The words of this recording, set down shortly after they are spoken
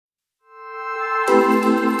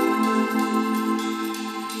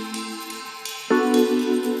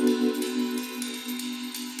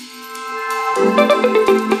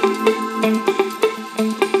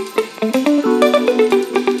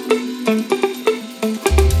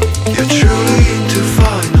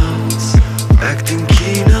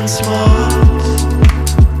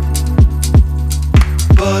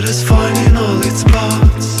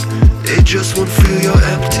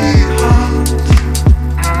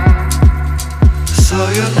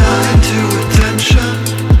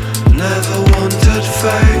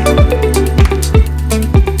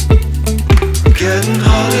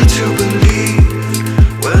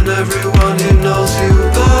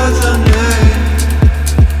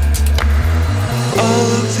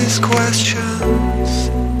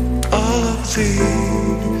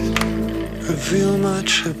reveal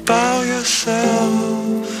much about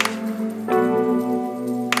yourself.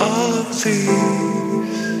 All of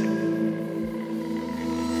these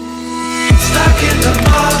stuck in the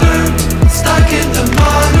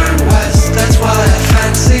modern West. That's why I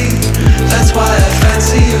fancy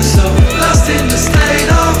you so. Lost in the state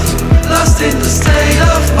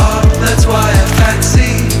of art. That's why I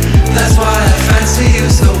fancy you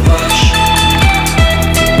so much.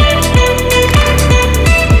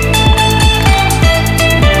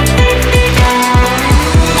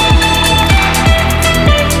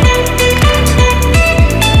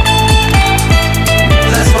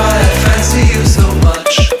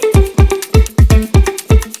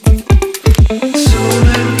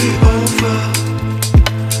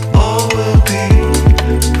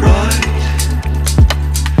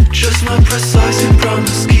 Precise and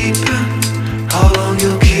promise keeping. How long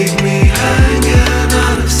you'll